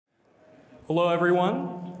Hello,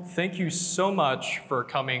 everyone. Thank you so much for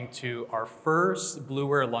coming to our first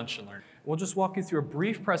Bluware Lunch and Learn. We'll just walk you through a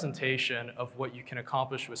brief presentation of what you can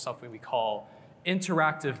accomplish with something we call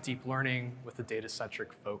interactive deep learning with a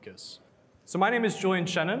data-centric focus. So my name is Julian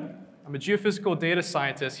Chenin. I'm a geophysical data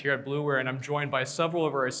scientist here at Bluware, and I'm joined by several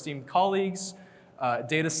of our esteemed colleagues,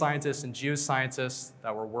 data scientists and geoscientists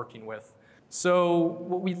that we're working with. So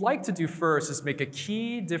what we'd like to do first is make a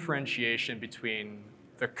key differentiation between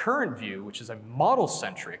the current view, which is a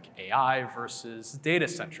model-centric AI versus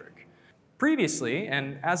data-centric. Previously,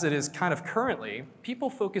 and as it is kind of currently, people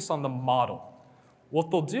focus on the model.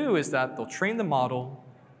 What they'll do is that they'll train the model,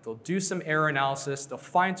 they'll do some error analysis, they'll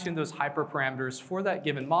fine-tune those hyperparameters for that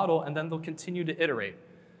given model, and then they'll continue to iterate.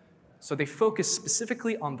 So they focus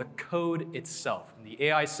specifically on the code itself. In the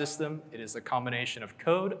AI system, it is a combination of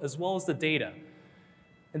code as well as the data.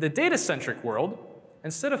 In the data-centric world,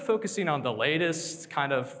 instead of focusing on the latest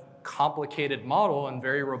kind of complicated model and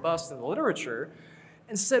very robust in the literature,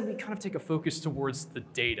 instead we kind of take a focus towards the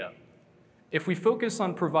data. If we focus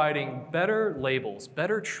on providing better labels,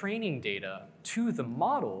 better training data to the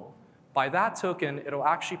model, by that token, it'll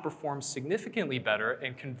actually perform significantly better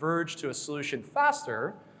and converge to a solution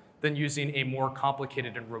faster than using a more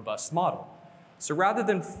complicated and robust model. So rather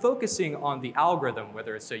than focusing on the algorithm,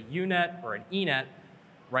 whether it's a UNet or an ENet,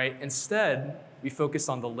 right, instead, we focus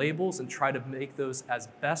on the labels and try to make those as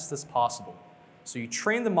best as possible. So you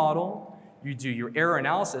train the model, you do your error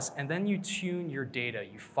analysis, and then you tune your data,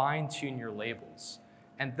 you fine-tune your labels.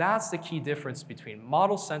 And that's the key difference between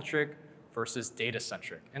model-centric versus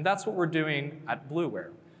data-centric. And that's what we're doing at Bluware.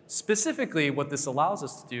 Specifically, what this allows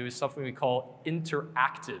us to do is something we call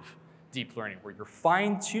interactive deep learning, where you're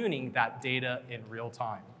fine-tuning that data in real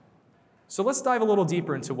time. So let's dive a little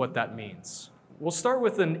deeper into what that means. We'll start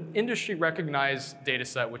with an industry-recognized data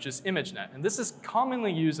set, which is ImageNet. And this is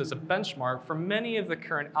commonly used as a benchmark for many of the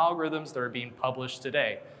current algorithms that are being published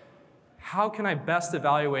today. How can I best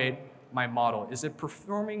evaluate my model? Is it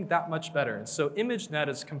performing that much better? And so ImageNet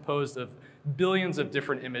is composed of billions of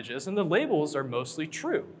different images, and the labels are mostly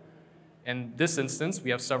true. In this instance, we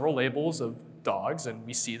have several labels of dogs, and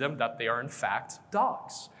we see them that they are in fact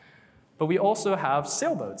dogs. But we also have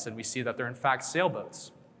sailboats, and we see that they're in fact sailboats.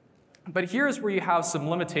 But here's where you have some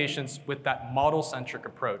limitations with that model-centric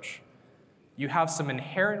approach. You have some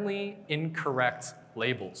inherently incorrect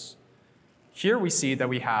labels. Here we see that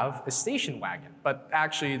we have a station wagon, but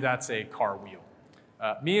actually that's a car wheel.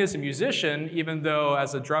 Me as a musician, even though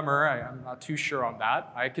as a drummer, I'm not too sure on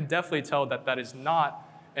that, I can definitely tell that that is not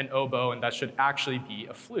an oboe and that should actually be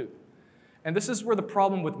a flute. And this is where the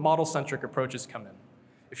problem with model-centric approaches come in.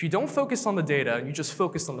 If you don't focus on the data and you just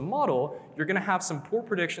focus on the model, you're going to have some poor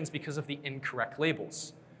predictions because of the incorrect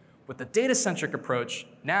labels. With the data-centric approach,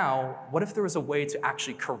 now, what if there was a way to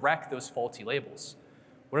actually correct those faulty labels?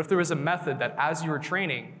 What if there was a method that as you were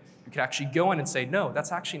training, you could actually go in and say, no,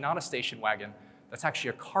 that's actually not a station wagon, that's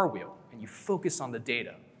actually a car wheel, and you focus on the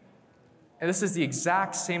data. And this is the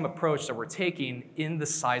exact same approach that we're taking in the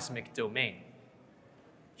seismic domain.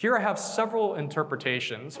 Here I have several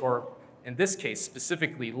interpretations, or in this case,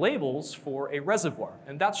 specifically labels for a reservoir,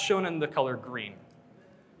 and that's shown in the color green.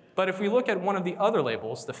 But if we look at one of the other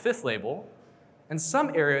labels, the fifth label, in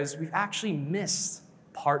some areas, we've actually missed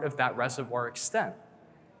part of that reservoir extent.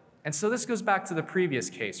 And so this goes back to the previous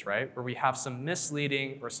case, right, where we have some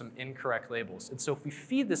misleading or some incorrect labels. And so if we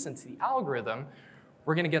feed this into the algorithm,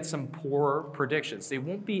 we're going to get some poor predictions. They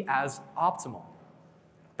won't be as optimal.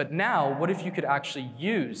 But now, what if you could actually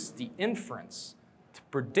use the inference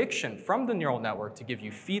prediction from the neural network to give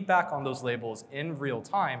you feedback on those labels in real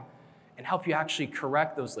time and help you actually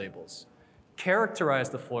correct those labels, characterize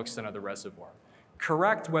the flow extent of the reservoir,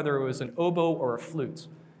 correct whether it was an oboe or a flute,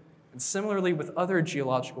 and similarly with other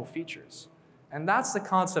geological features. And that's the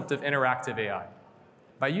concept of interactive AI.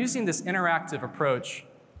 By using this interactive approach,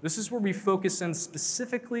 this is where we focus in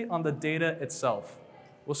specifically on the data itself.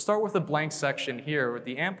 We'll start with a blank section here with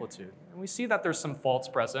the amplitude, and we see that there's some faults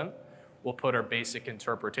present. We'll put our basic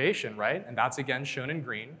interpretation, right? And that's again shown in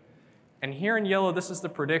green. And here in yellow, this is the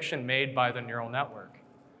prediction made by the neural network.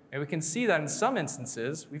 And we can see that in some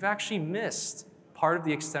instances, we've actually missed part of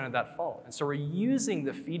the extent of that fault. And so we're using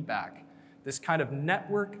the feedback, this kind of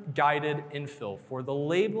network-guided infill for the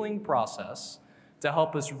labeling process to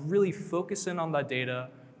help us really focus in on that data,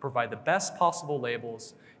 provide the best possible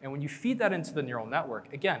labels. And when you feed that into the neural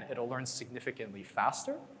network, again, it'll learn significantly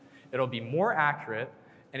faster, it'll be more accurate,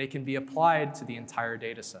 and it can be applied to the entire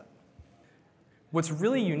data set. What's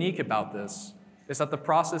really unique about this is that the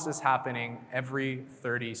process is happening every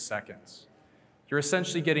 30 seconds. You're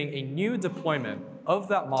essentially getting a new deployment of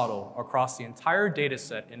that model across the entire data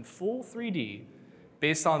set in full 3D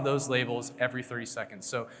based on those labels every 30 seconds.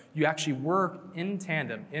 So you actually work in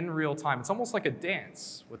tandem, in real time. It's almost like a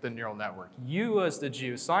dance with the neural network. You, as the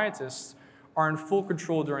geoscientists, are in full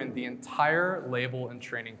control during the entire label and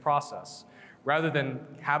training process. Rather than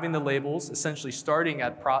having the labels essentially starting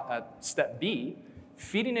at step B,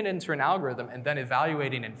 feeding it into an algorithm, and then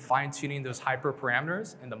evaluating and fine-tuning those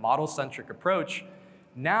hyperparameters in the model-centric approach,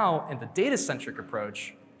 now in the data-centric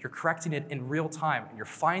approach, you're correcting it in real time, and you're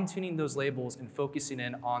fine-tuning those labels and focusing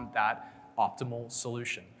in on that optimal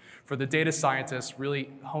solution. For the data scientists, really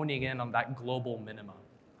honing in on that global minimum,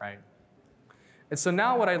 right? And so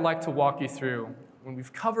now what I'd like to walk you through, when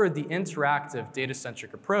we've covered the interactive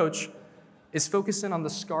data-centric approach, is focusing on the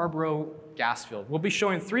Scarborough gas field. We'll be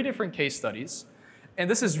showing 3 different case studies, and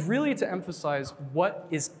this is really to emphasize what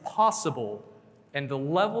is possible and the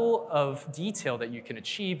level of detail that you can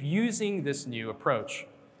achieve using this new approach.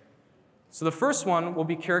 So the first one will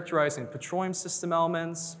be characterizing petroleum system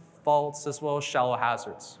elements, faults, as well as shallow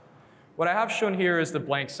hazards. What I have shown here is the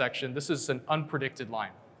blank section. This is an unpredicted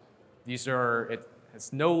line. It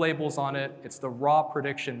has no labels on it. It's the raw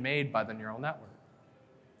prediction made by the neural network.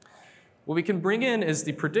 What we can bring in is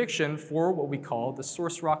the prediction for what we call the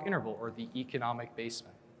source rock interval, or the economic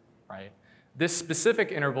basement, right? This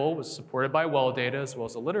specific interval was supported by well data as well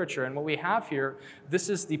as the literature, and what we have here, this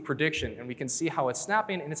is the prediction, and we can see how it's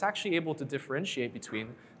snapping, and it's actually able to differentiate between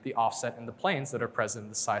the offset and the planes that are present in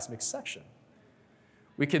the seismic section.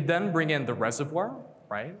 We could then bring in the reservoir,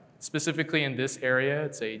 right? Specifically in this area,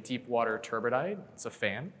 it's a deep water turbidite, it's a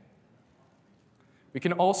fan. We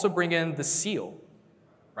can also bring in the seal,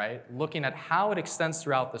 right? Looking at how it extends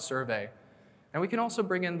throughout the survey. And we can also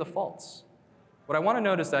bring in the faults. What I want to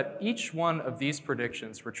note is that each one of these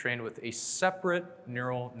predictions were trained with a separate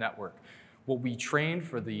neural network. What we trained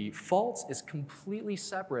for the faults is completely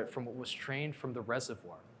separate from what was trained from the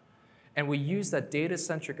reservoir. And we use that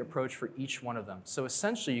data-centric approach for each one of them. So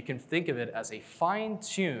essentially, you can think of it as a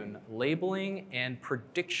fine-tune labeling and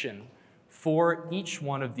prediction for each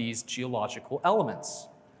one of these geological elements.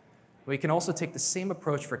 We can also take the same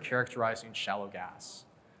approach for characterizing shallow gas.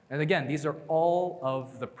 And again, these are all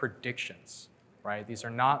of the predictions, right? These are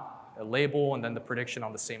not a label and then the prediction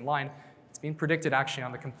on the same line. It's being predicted actually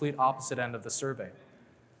on the complete opposite end of the survey.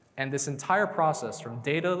 And this entire process from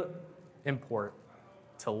data import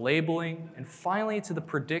to labeling and finally to the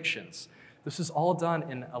predictions, this is all done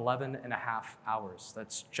in 11.5 hours.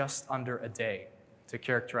 That's just under a day to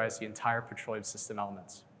characterize the entire petroleum system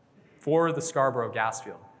elements for the Scarborough gas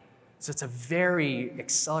field. So it's a very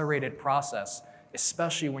accelerated process,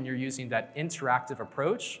 especially when you're using that interactive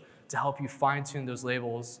approach to help you fine-tune those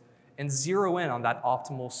labels and zero in on that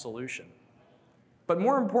optimal solution. But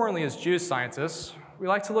more importantly, as geoscientists, we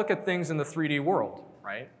like to look at things in the 3D world,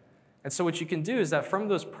 right? And so what you can do is that from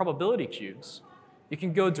those probability cubes, you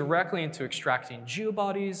can go directly into extracting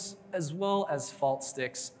geobodies as well as fault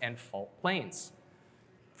sticks and fault planes.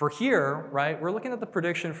 For here, right, we're looking at the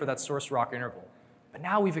prediction for that source rock interval. But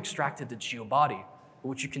now we've extracted the geobody. But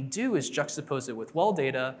what you can do is juxtapose it with well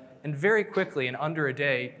data, and very quickly, in under a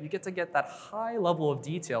day, you get to get that high level of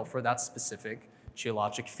detail for that specific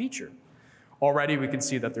geologic feature. Already, we can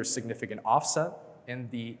see that there's significant offset in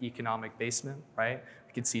the economic basement, right?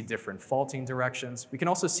 We can see different faulting directions. We can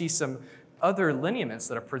also see some other lineaments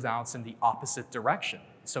that are pronounced in the opposite direction.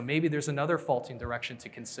 So maybe there's another faulting direction to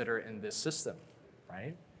consider in this system,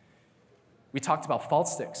 right? We talked about fault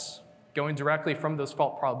sticks. Going directly from those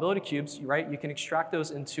fault probability cubes, right, you can extract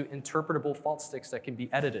those into interpretable fault sticks that can be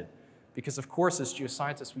edited. Because of course, as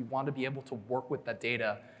geoscientists, we want to be able to work with that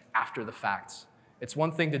data after the fact. It's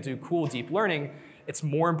one thing to do cool deep learning. It's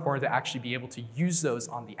more important to actually be able to use those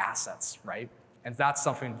on the assets, right? And that's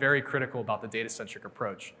something very critical about the data-centric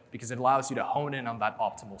approach, because it allows you to hone in on that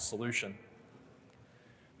optimal solution.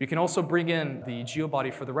 We can also bring in the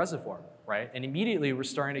geobody for the reservoir, right? And immediately we're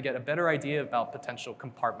starting to get a better idea about potential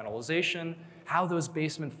compartmentalization, how those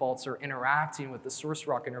basement faults are interacting with the source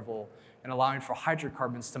rock interval and allowing for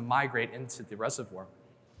hydrocarbons to migrate into the reservoir.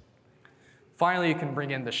 Finally, you can bring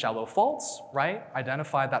in the shallow faults, right?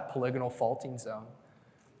 Identify that polygonal faulting zone,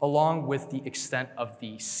 along with the extent of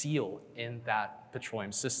the seal in that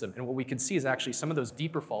petroleum system. And what we can see is actually some of those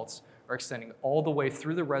deeper faults are extending all the way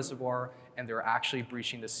through the reservoir, and they're actually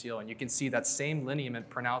breaching the seal. And you can see that same lineament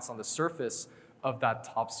pronounced on the surface of that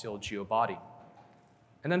top seal geobody.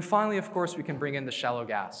 And then finally, of course, we can bring in the shallow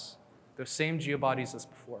gas, those same geobodies as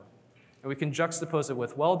before. And we can juxtapose it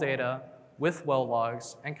with well data, with well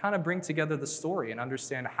logs, and kind of bring together the story and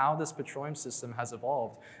understand how this petroleum system has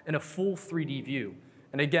evolved in a full 3D view.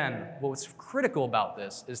 And again, what's critical about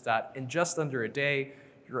this is that in just under a day,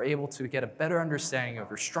 you're able to get a better understanding of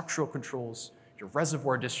your structural controls, your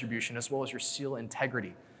reservoir distribution, as well as your seal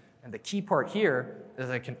integrity. And the key part here is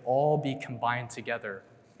that it can all be combined together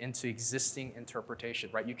into existing interpretation,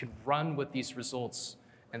 right? You can run with these results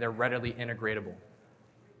and they're readily integratable.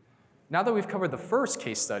 Now that we've covered the first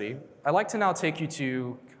case study, I'd like to now take you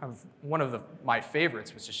to kind of one of my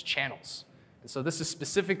favorites, which is channels. And so this is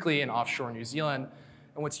specifically in offshore New Zealand.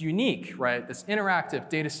 And what's unique, right, this interactive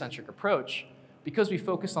data-centric approach, because we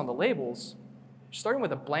focus on the labels, you're starting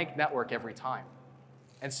with a blank network every time.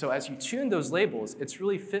 And so as you tune those labels, it's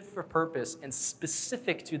really fit for purpose and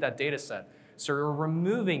specific to that data set. So you're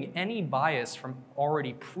removing any bias from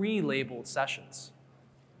already pre-labeled sessions.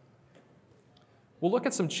 We'll look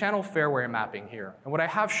at some channel fairway mapping here. And what I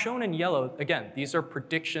have shown in yellow, again, these are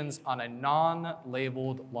predictions on a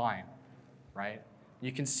non-labeled line, right?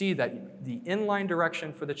 You can see that the inline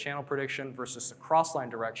direction for the channel prediction versus the cross-line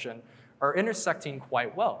direction are intersecting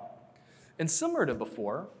quite well. And similar to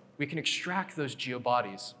before, we can extract those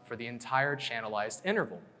geobodies for the entire channelized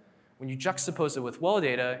interval. When you juxtapose it with well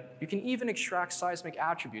data, you can even extract seismic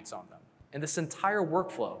attributes on them. And this entire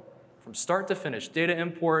workflow, from start to finish, data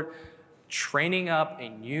import, training up a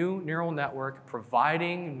new neural network,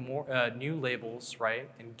 providing more, new labels, right,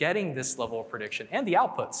 and getting this level of prediction, and the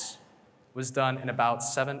outputs was done in about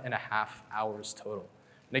 7.5 hours total.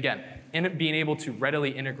 And again, being able to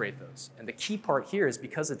readily integrate those. And the key part here is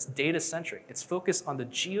because it's data-centric, it's focused on the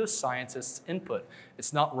geoscientist's input.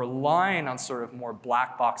 It's not relying on sort of more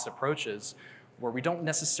black box approaches where we don't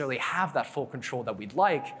necessarily have that full control that we'd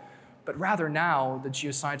like, but rather now the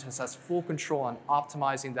geoscientist has full control on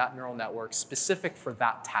optimizing that neural network specific for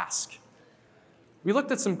that task. We looked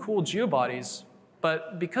at some cool geobodies,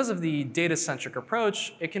 but because of the data-centric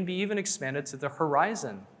approach, it can be even expanded to the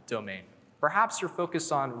horizon domain. Perhaps you're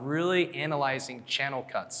focused on really analyzing channel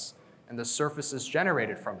cuts and the surfaces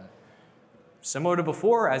generated from it. Similar to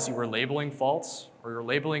before, as you were labeling faults, or you're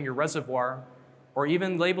labeling your reservoir, or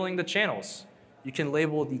even labeling the channels, you can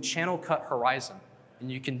label the channel cut horizon.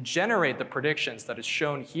 And you can generate the predictions that is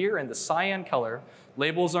shown here in the cyan color.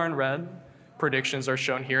 Labels are in red, predictions are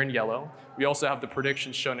shown here in yellow. We also have the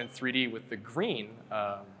predictions shown in 3D with the green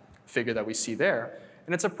figure that we see there.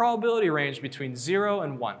 And it's a probability range between 0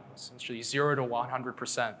 and 1, essentially 0 to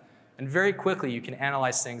 100%. And very quickly, you can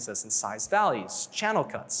analyze things as incised valleys, channel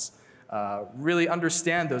cuts, really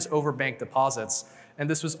understand those overbanked deposits. And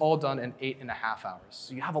this was all done in 8.5 hours.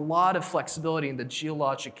 So you have a lot of flexibility in the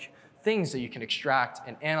geologic things that you can extract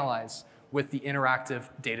and analyze with the interactive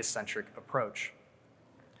data-centric approach.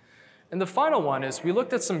 And the final one is we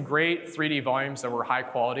looked at some great 3D volumes that were high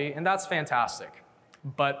quality, and that's fantastic.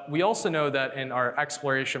 But we also know that in our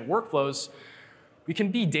exploration workflows, we can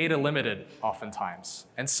be data limited oftentimes.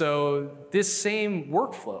 And so this same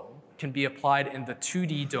workflow can be applied in the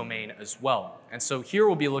 2D domain as well. And so here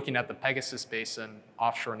we'll be looking at the Pegasus Basin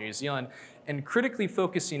offshore New Zealand and critically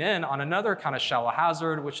focusing in on another kind of shallow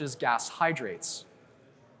hazard, which is gas hydrates.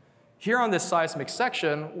 Here on this seismic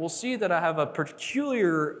section, we'll see that I have a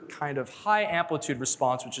peculiar kind of high amplitude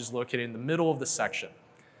response, which is located in the middle of the section.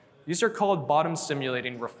 These are called bottom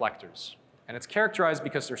simulating reflectors. And it's characterized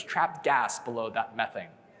because there's trapped gas below that methane,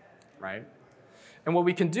 right? And what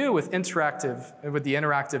we can do with the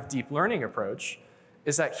interactive deep learning approach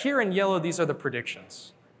is that here in yellow, these are the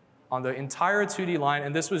predictions on the entire 2D line,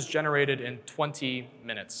 and this was generated in 20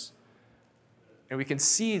 minutes. And we can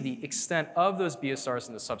see the extent of those BSRs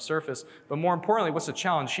in the subsurface, but more importantly, what's the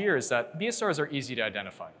challenge here is that BSRs are easy to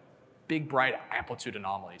identify, big, bright amplitude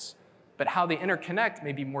anomalies. But how they interconnect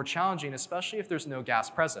may be more challenging, especially if there's no gas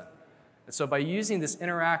present. And so by using this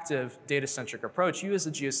interactive data-centric approach, you as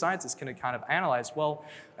a geoscientist can kind of analyze, well,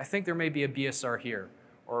 I think there may be a BSR here,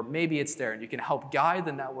 or maybe it's there, and you can help guide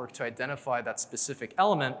the network to identify that specific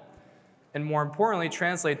element, and more importantly,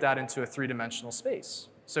 translate that into a three-dimensional space.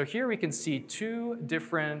 So here we can see two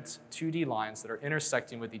different 2D lines that are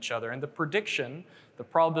intersecting with each other, and the prediction, the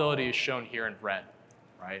probability is shown here in red,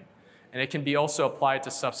 right? And it can be also applied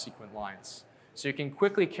to subsequent lines. So you can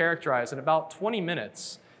quickly characterize in about 20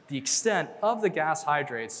 minutes the extent of the gas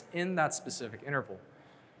hydrates in that specific interval.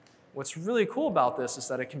 What's really cool about this is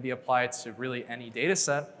that it can be applied to really any data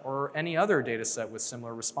set or any other data set with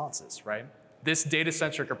similar responses, right? This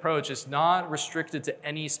data-centric approach is not restricted to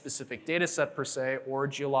any specific data set per se or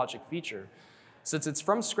geologic feature. Since it's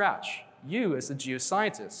from scratch, you as a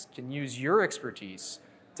geoscientist can use your expertise,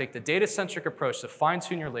 take the data-centric approach to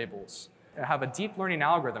fine-tune your labels, and have a deep learning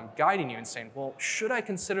algorithm guiding you and saying, well, should I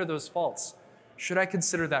consider those faults? Should I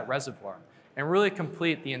consider that reservoir? And really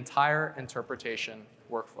complete the entire interpretation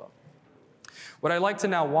workflow. What I'd like to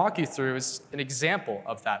now walk you through is an example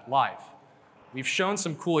of that live. We've shown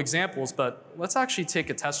some cool examples, but let's actually take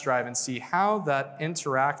a test drive and see how that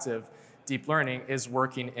interactive deep learning is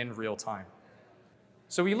working in real time.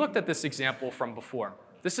 So we looked at this example from before.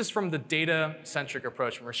 This is from the data-centric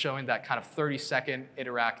approach, and we're showing that kind of 30-second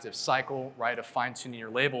interactive cycle, right, of fine-tuning your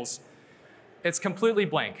labels. It's completely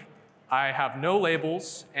blank. I have no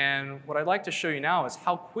labels, and what I'd like to show you now is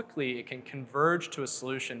how quickly it can converge to a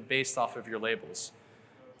solution based off of your labels.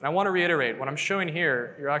 And I want to reiterate, what I'm showing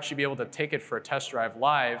here, you'll actually be able to take it for a test drive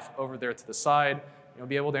live over there to the side. You'll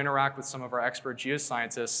be able to interact with some of our expert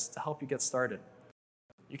geoscientists to help you get started.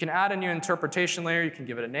 You can add a new interpretation layer. You can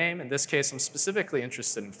give it a name. In this case, I'm specifically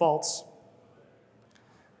interested in faults.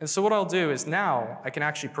 And so what I'll do is now I can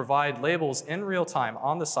actually provide labels in real time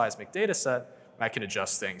on the seismic data set. I can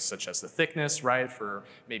adjust things such as the thickness, right, for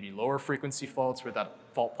maybe lower frequency faults where that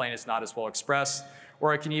fault plane is not as well expressed,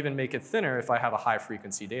 or I can even make it thinner if I have a high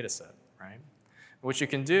frequency data set, right? What you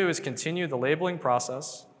can do is continue the labeling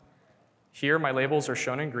process. Here my labels are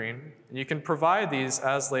shown in green, and you can provide these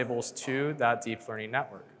as labels to that deep learning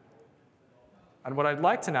network. And what I'd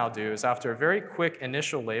like to now do is after a very quick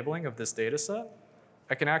initial labeling of this data set,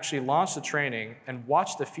 I can actually launch the training and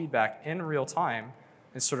watch the feedback in real time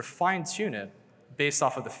and sort of fine tune it based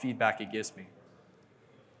off of the feedback it gives me.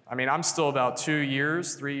 I mean, I'm still about 3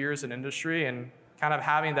 years in industry, and kind of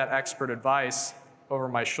having that expert advice over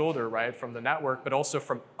my shoulder, right, from the network, but also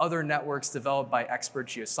from other networks developed by expert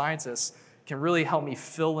geoscientists can really help me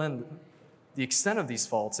fill in the extent of these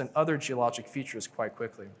faults and other geologic features quite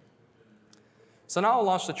quickly. So now I'll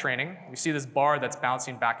launch the training. We see this bar that's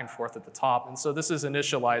bouncing back and forth at the top, and so this is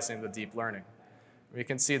initializing the deep learning. We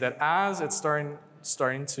can see that as it's starting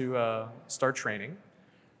to start training,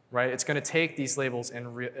 right, it's going to take these labels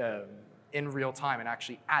in real time and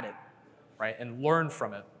actually add it, right, and learn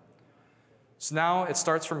from it. So now it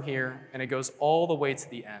starts from here, and it goes all the way to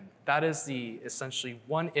the end. That is the essentially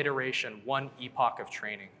one iteration, one epoch of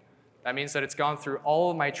training. That means that it's gone through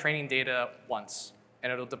all of my training data once,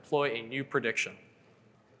 and it'll deploy a new prediction.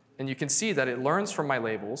 And you can see that it learns from my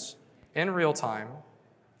labels in real time.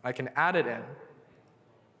 I can add it in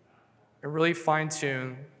and really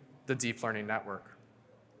fine-tune the deep learning network.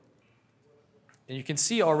 And you can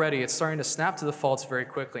see already it's starting to snap to the faults very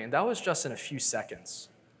quickly, and that was just in a few seconds.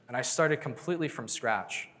 And I started completely from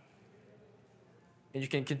scratch. And you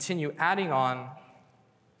can continue adding on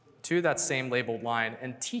to that same labeled line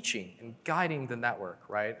and teaching and guiding the network,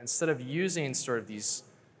 right? Instead of using sort of these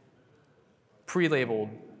pre-labeled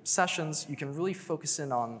sessions, you can really focus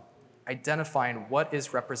in on identifying what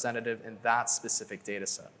is representative in that specific data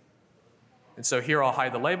set. And so here I'll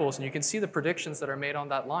hide the labels, and you can see the predictions that are made on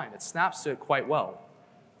that line. It snaps to it quite well.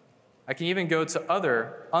 I can even go to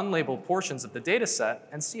other unlabeled portions of the data set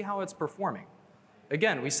and see how it's performing.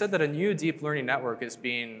 Again, we said that a new deep learning network is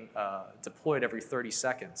being deployed every 30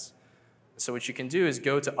 seconds. So what you can do is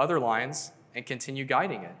go to other lines and continue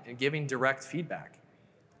guiding it and giving direct feedback.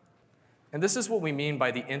 And this is what we mean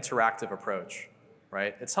by the interactive approach,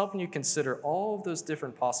 right? It's helping you consider all of those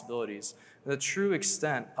different possibilities and the true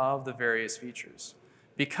extent of the various features.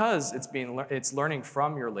 Because it's learning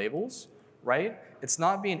from your labels, right? It's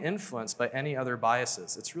not being influenced by any other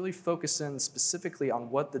biases. It's really focusing specifically on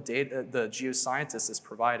what the geoscientist is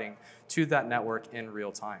providing to that network in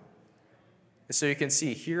real time. And so you can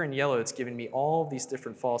see here in yellow, it's giving me all of these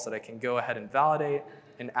different faults that I can go ahead and validate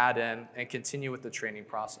and add in and continue with the training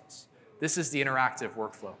process. This is the interactive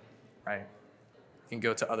workflow, right? You can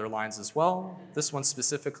go to other lines as well. This one's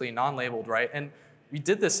specifically non-labeled, right? And we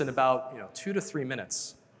did this in about 2 to 3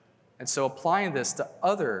 minutes. And so applying this to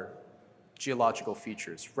other geological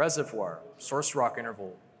features, reservoir, source rock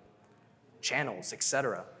interval, channels,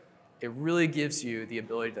 etc., it really gives you the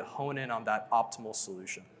ability to hone in on that optimal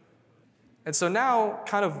solution. And so now,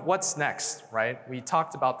 kind of what's next, right? We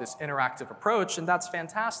talked about this interactive approach, and that's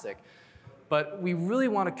fantastic. But we really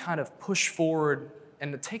want to kind of push forward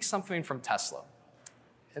and to take something from Tesla.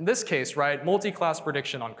 In this case, right, multi-class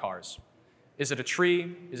prediction on cars. Is it a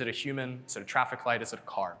tree? Is it a human? Is it a traffic light? Is it a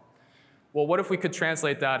car? Well, what if we could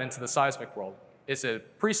translate that into the seismic world? Is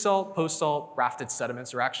it pre-salt, post-salt, rafted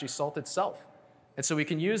sediments, or actually salt itself? And so we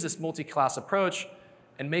can use this multi-class approach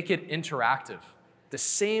and make it interactive. The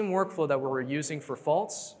same workflow that we're using for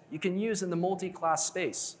faults, you can use in the multi-class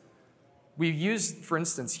space. We've used, for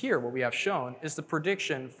instance, here, what we have shown is the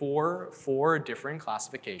prediction for 4 different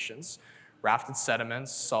classifications: rafted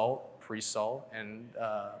sediments, salt, pre-salt, and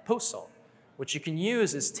post-salt. What you can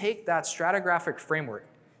use is take that stratigraphic framework,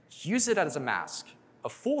 use it as a mask, a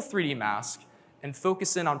full 3D mask, and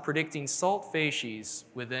focus in on predicting salt facies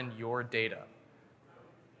within your data.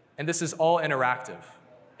 And this is all interactive.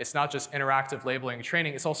 It's not just interactive labeling and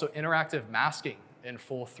training, it's also interactive masking in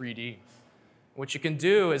full 3D. What you can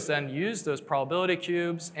do is then use those probability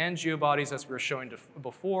cubes and geobodies as we were showing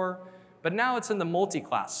before, but now it's in the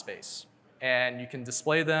multi-class space. And you can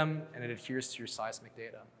display them, and it adheres to your seismic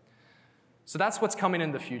data. So that's what's coming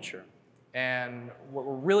in the future. And what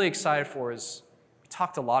we're really excited for is, we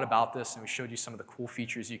talked a lot about this, and we showed you some of the cool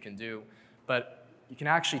features you can do, but you can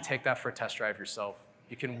actually take that for a test drive yourself.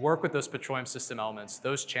 You can work with those petroleum system elements,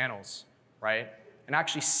 those channels, right? And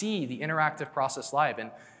actually see the interactive process live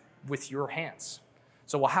and with your hands.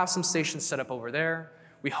 So we'll have some stations set up over there.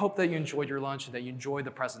 We hope that you enjoyed your lunch and that you enjoyed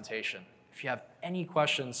the presentation. If you have any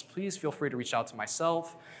questions, please feel free to reach out to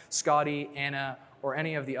myself, Scotty, Anna, or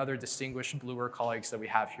any of the other distinguished Bluware colleagues that we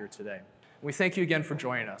have here today. We thank you again for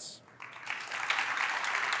joining us.